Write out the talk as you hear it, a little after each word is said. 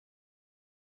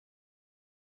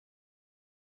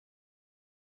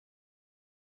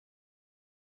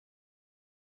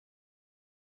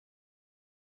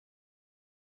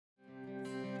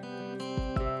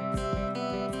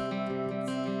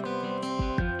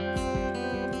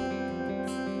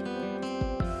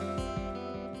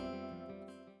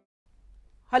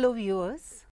Hello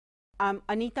viewers, I am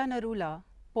Anita Narula,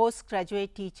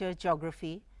 postgraduate teacher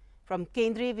geography from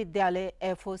Kendriya Vidyalaya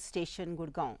Air Force Station,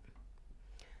 Gurgaon.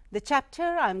 The chapter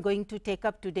I am going to take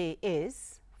up today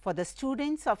is for the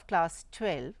students of class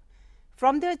 12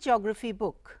 from their geography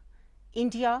book,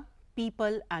 India,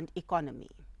 People and Economy,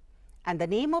 and the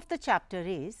name of the chapter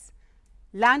is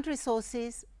Land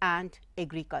Resources and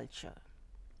Agriculture.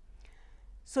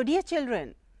 So dear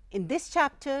children, in this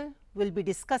chapter we will be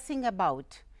discussing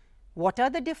about what are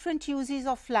the different uses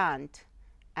of land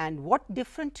and what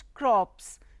different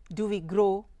crops do we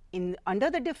grow under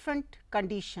the different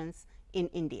conditions in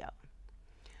India.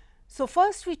 So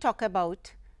first we talk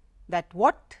about that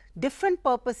what different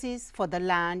purposes for the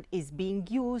land is being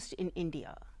used in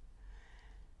India.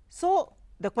 So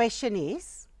the question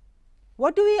is,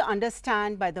 what do we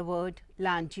understand by the word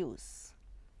land use?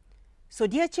 So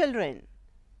dear children,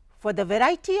 for the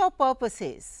variety of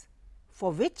purposes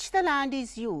for which the land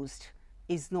is used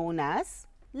is known as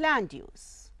land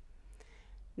use.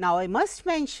 Now, I must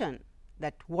mention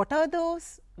that what are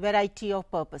those variety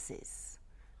of purposes?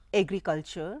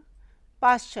 Agriculture,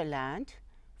 pasture land,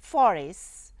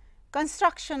 forests,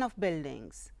 construction of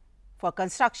buildings, for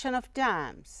construction of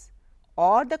dams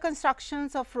or the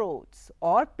constructions of roads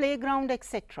or playground,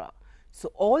 etc.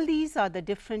 So, all these are the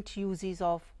different uses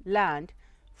of land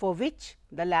for which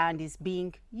the land is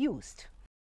being used.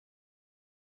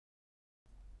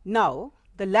 Now,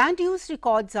 the land use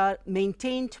records are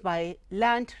maintained by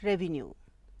Land Revenue.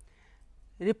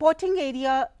 Reporting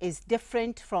area is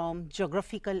different from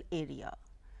geographical area.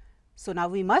 So, now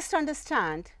we must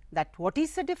understand that what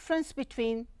is the difference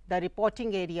between the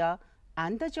reporting area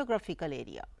and the geographical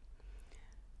area.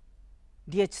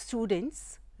 Dear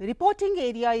students, reporting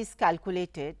area is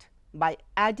calculated by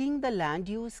adding the land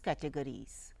use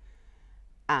categories,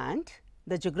 and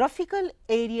the geographical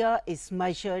area is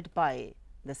measured by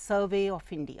the Survey of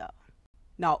India.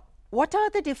 Now, what are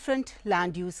the different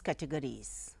land use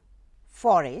categories?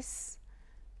 Forests,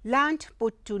 land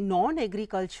put to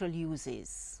non-agricultural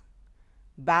uses,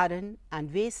 barren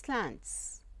and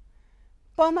wastelands,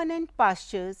 permanent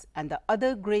pastures and the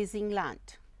other grazing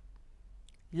land,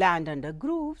 land under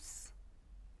grooves,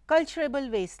 cultivable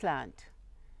wasteland,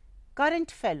 current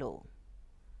fallow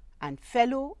and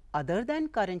fallow other than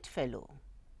current fallow,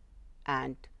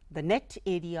 and the net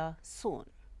area sown.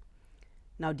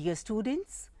 Now, dear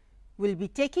students, we will be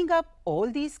taking up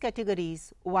all these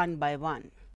categories one by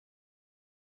one.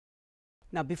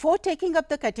 Now, before taking up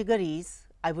the categories,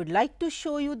 I would like to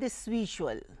show you this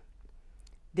visual.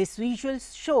 This visual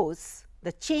shows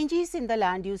the changes in the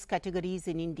land use categories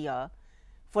in India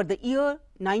for the year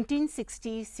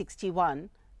 1960-61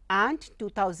 and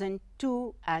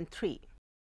 2002 and 3.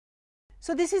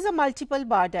 So, this is a multiple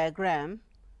bar diagram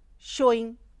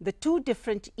showing the two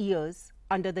different years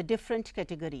under the different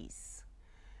categories.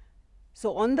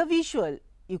 So, on the visual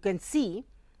you can see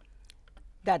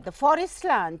that the forest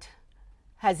land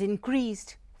has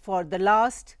increased for the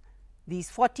last these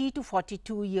 40 to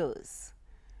 42 years.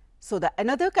 So, the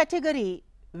another category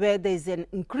where there is an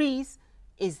increase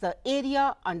is the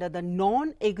area under the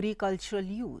non-agricultural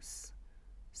use.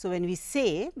 So, when we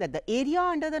say that the area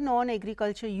under the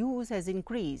non-agricultural use has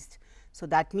increased, so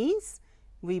that means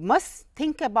we must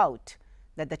think about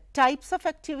that the types of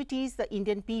activities the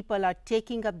Indian people are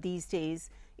taking up these days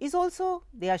is also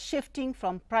they are shifting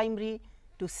from primary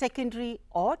to secondary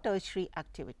or tertiary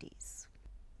activities.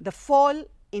 The fall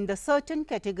in the certain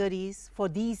categories for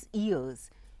these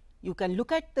years, you can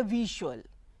look at the visual.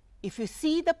 If you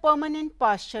see the permanent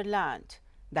pasture land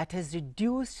that has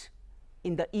reduced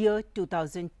in the year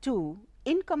 2002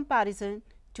 in comparison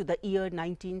to the year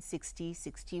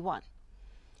 1960-61.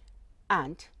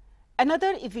 And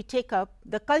another, if we take up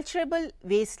the cultivable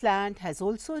wasteland has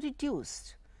also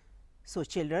reduced. So,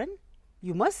 children,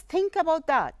 you must think about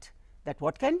that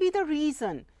what can be the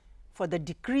reason for the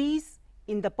decrease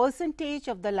in the percentage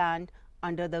of the land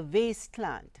under the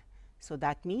wasteland. So,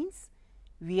 that means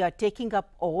we are taking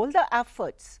up all the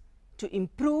efforts to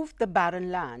improve the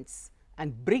barren lands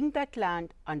and bring that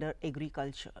land under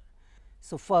agriculture.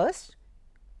 So, first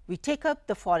we take up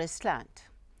the forest land.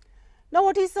 Now,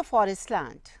 what is the forest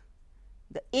land?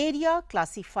 The area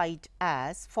classified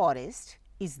as forest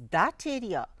is that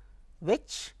area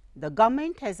which the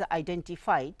government has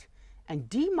identified and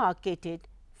demarcated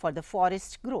for the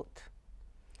forest growth.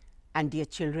 And dear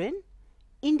children,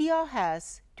 India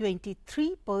has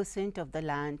 23% of the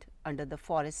land under the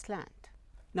forest land.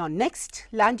 Now, next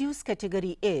land use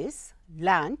category is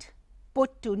land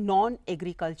put to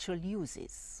non-agricultural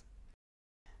uses.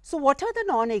 So, what are the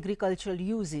non-agricultural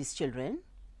uses, children?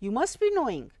 You must be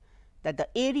knowing that the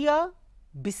area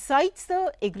Besides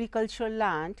the agricultural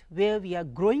land where we are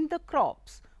growing the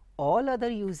crops, all other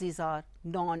uses are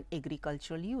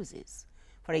non-agricultural uses.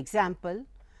 For example,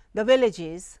 the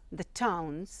villages, the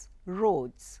towns,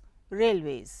 roads,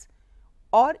 railways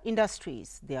or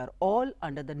industries, they are all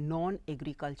under the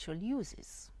non-agricultural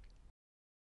uses.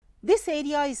 This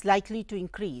area is likely to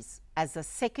increase as the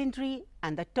secondary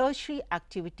and the tertiary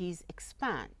activities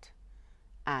expand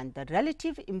and the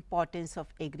relative importance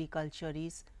of agriculture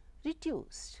is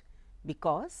reduced,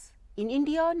 because in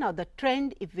India now the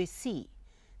trend, if we see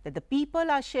that the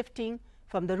people are shifting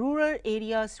from the rural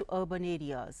areas to urban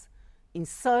areas in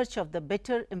search of the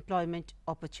better employment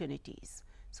opportunities.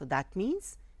 So, that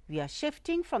means we are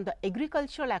shifting from the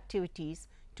agricultural activities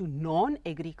to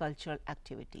non-agricultural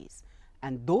activities,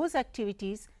 and those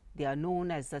activities, they are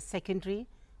known as the secondary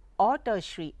or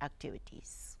tertiary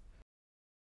activities.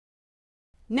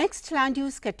 Next land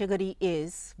use category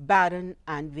is barren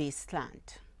and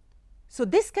wasteland. So,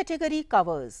 this category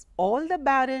covers all the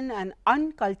barren and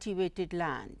uncultivated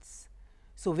lands.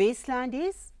 So, wasteland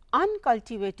is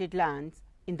uncultivated lands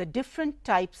in the different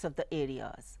types of the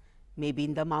areas, maybe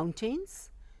in the mountains,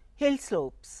 hill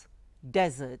slopes,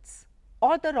 deserts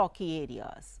or the rocky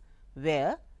areas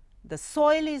where the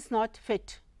soil is not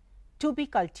fit to be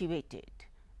cultivated,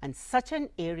 and such an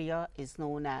area is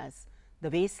known as the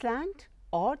wasteland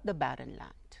or the barren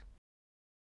land.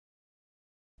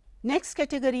 Next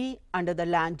category under the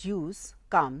land use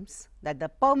comes that the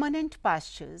permanent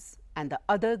pastures and the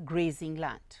other grazing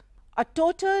land. A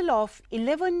total of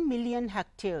 11 million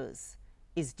hectares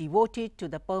is devoted to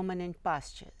the permanent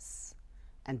pastures,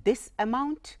 and this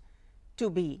amount to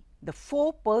be the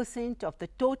 4% of the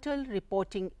total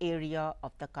reporting area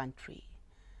of the country.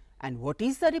 And what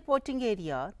is the reporting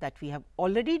area? That we have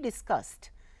already discussed,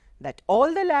 that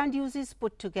all the land uses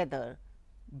put together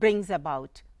brings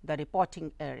about the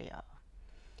reporting area.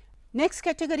 Next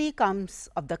category comes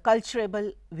of the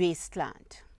cultivable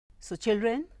wasteland. So,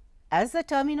 children, as the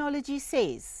terminology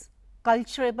says,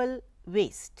 cultivable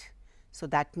waste. So,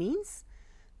 that means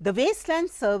the Wasteland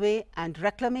Survey and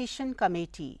Reclamation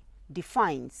Committee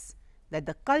defines that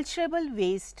the cultivable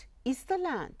waste is the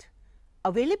land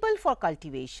available for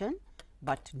cultivation,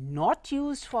 but not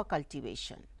used for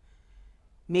cultivation,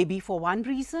 maybe for one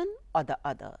reason or the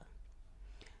other.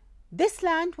 This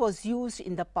land was used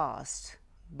in the past,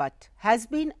 but has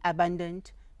been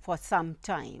abandoned for some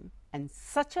time, and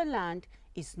such a land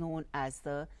is known as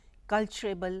the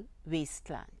cultivable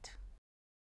wasteland.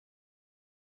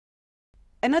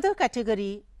 Another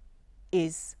category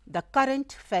is the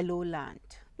current fallow land.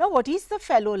 Now, what is the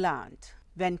fallow land?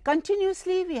 When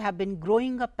continuously we have been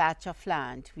growing a patch of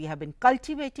land, we have been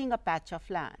cultivating a patch of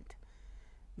land,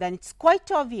 then it is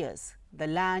quite obvious the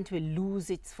land will lose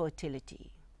its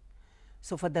fertility.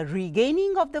 So, for the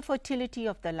regaining of the fertility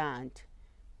of the land,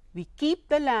 we keep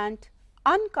the land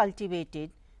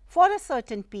uncultivated for a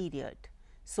certain period,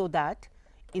 so that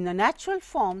in a natural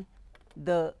form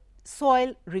the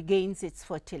soil regains its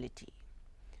fertility.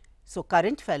 So,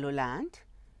 current fallow land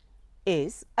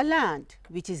is a land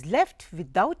which is left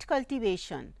without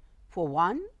cultivation for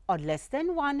one or less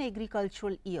than one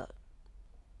agricultural year.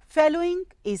 Fallowing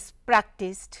is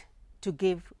practiced to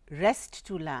give rest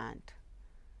to land.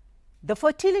 The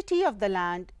fertility of the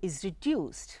land is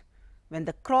reduced when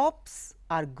the crops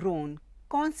are grown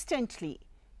constantly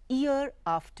year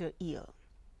after year.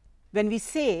 When we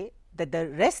say that the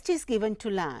rest is given to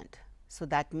land, so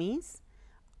that means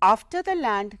after the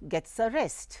land gets a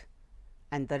rest,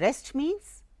 and the rest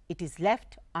means it is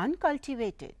left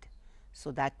uncultivated.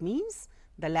 So, that means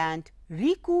the land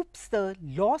recoups the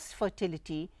lost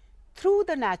fertility through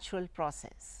the natural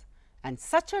process, and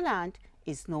such a land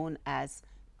is known as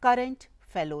current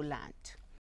fallow land.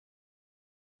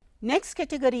 Next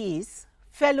category is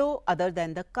fallow other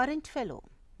than the current fallow.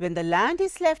 When the land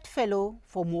is left fallow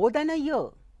for more than a year,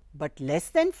 but less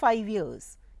than 5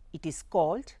 years, it is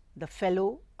called the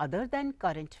fallow other than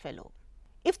current fallow.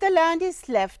 If the land is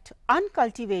left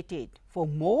uncultivated for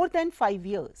more than 5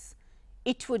 years,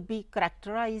 it would be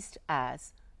characterized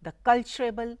as the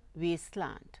cultivable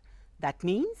wasteland. That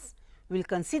means, we will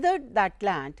consider that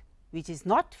land which is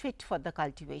not fit for the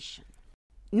cultivation.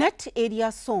 Net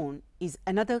area sown is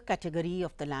another category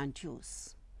of the land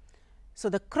use. So,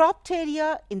 the cropped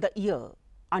area in the year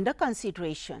under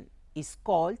consideration is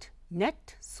called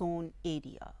net sown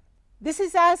area. This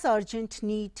is as urgent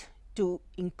need to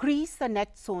increase the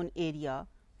net sown area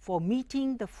for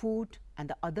meeting the food and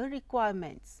the other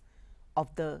requirements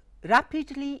of the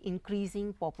rapidly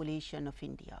increasing population of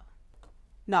India.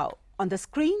 Now, on the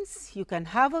screens you can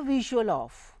have a visual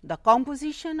of the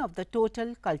composition of the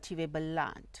total cultivable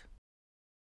land.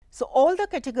 So, all the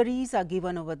categories are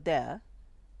given over there,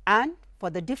 and for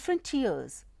the different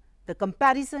years the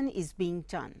comparison is being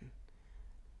done.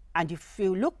 And if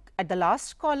you look at the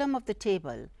last column of the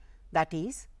table, that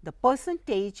is the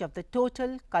percentage of the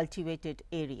total cultivated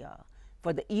area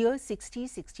for the year 60,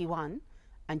 61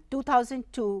 and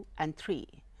 2002 and 3.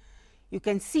 You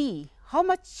can see how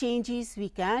much changes we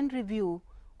can review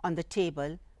on the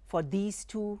table for these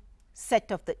two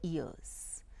set of the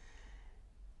years.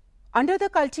 Under the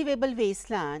cultivable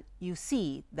wasteland, you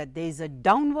see that there is a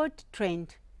downward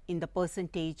trend in the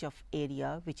percentage of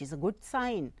area, which is a good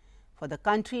sign for the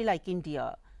country like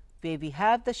India, where we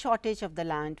have the shortage of the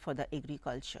land for the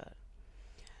agriculture.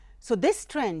 So, this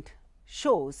trend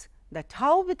shows that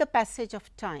how with the passage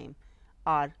of time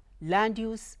our land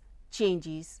use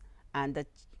changes and the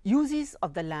uses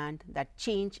of the land that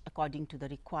change according to the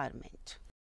requirement.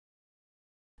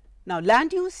 Now,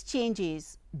 land use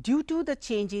changes due to the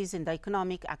changes in the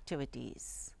economic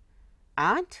activities,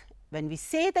 and when we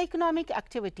say the economic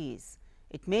activities,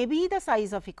 it may be the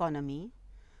size of economy,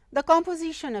 the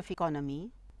composition of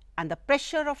economy and the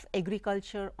pressure of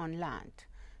agriculture on land.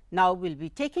 Now, we will be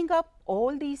taking up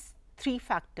all these three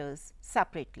factors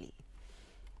separately.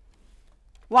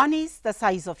 One is the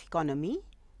size of economy.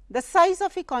 The size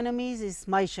of economies is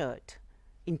measured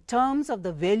in terms of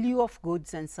the value of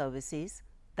goods and services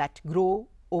that grow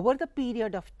over the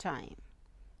period of time.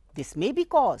 This may be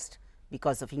caused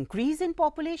because of increase in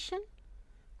population,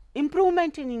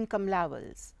 improvement in income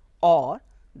levels or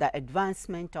the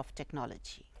advancement of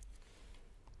technology.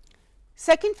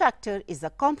 Second factor is the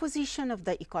composition of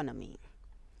the economy.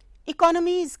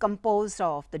 Economy is composed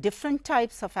of the different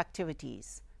types of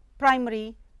activities,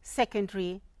 primary,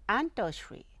 secondary and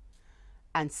tertiary.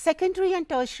 And secondary and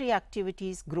tertiary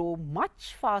activities grow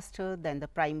much faster than the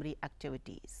primary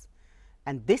activities.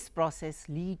 And this process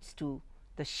leads to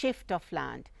the shift of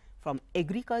land from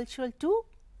agricultural to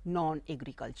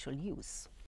non-agricultural use.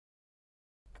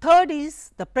 Third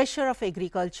is the pressure of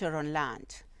agriculture on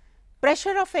land.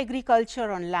 Pressure of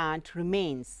agriculture on land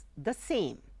remains the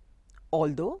same,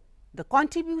 although the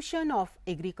contribution of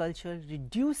agriculture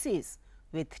reduces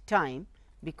with time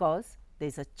because there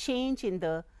is a change in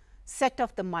the set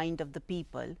of the mind of the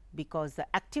people because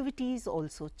the activities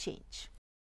also change.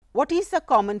 What is the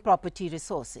common property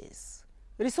resources?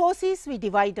 Resources we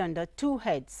divide under two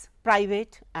heads,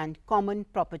 private and common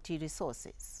property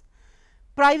resources.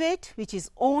 Private, which is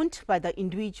owned by the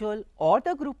individual or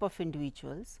the group of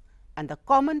individuals, and the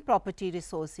common property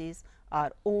resources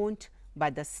are owned by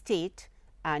the state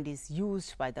and is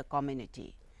used by the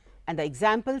community. And the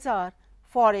examples are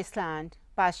forest land,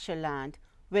 pasture land,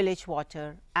 village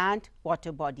water and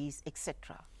water bodies,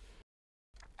 etc.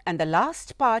 And the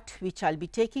last part which I will be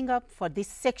taking up for this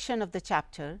section of the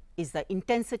chapter is the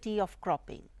intensity of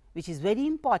cropping, which is very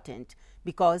important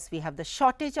because we have the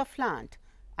shortage of land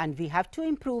and we have to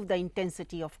improve the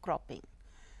intensity of cropping.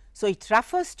 So, it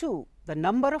refers to the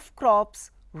number of crops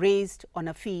raised on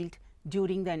a field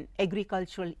during an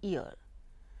agricultural year.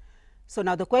 So,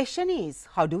 now the question is,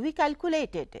 how do we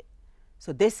calculate it?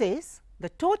 So, this is the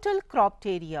total cropped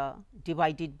area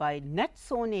divided by net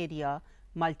sown area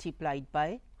multiplied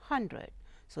by 100.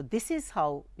 So, this is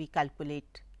how we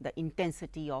calculate the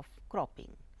intensity of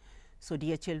cropping. So,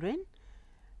 dear children,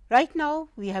 right now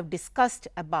we have discussed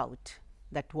about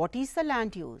that what is the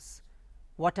land use,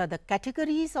 what are the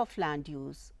categories of land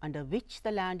use under which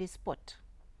the land is put,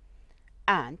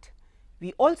 and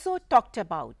we also talked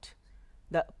about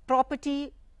the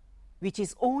property which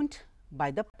is owned by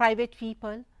the private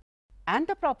people and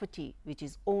the property which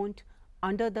is owned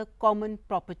under the common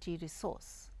property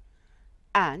resource.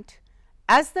 And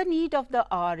as the need of the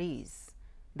hour is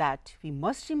that we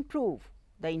must improve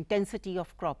the intensity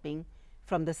of cropping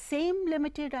from the same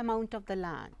limited amount of the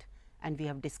land, and we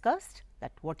have discussed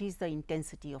that what is the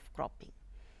intensity of cropping.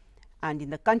 And in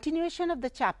the continuation of the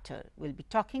chapter, we will be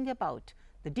talking about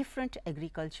the different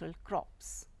agricultural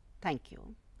crops. Thank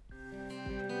you.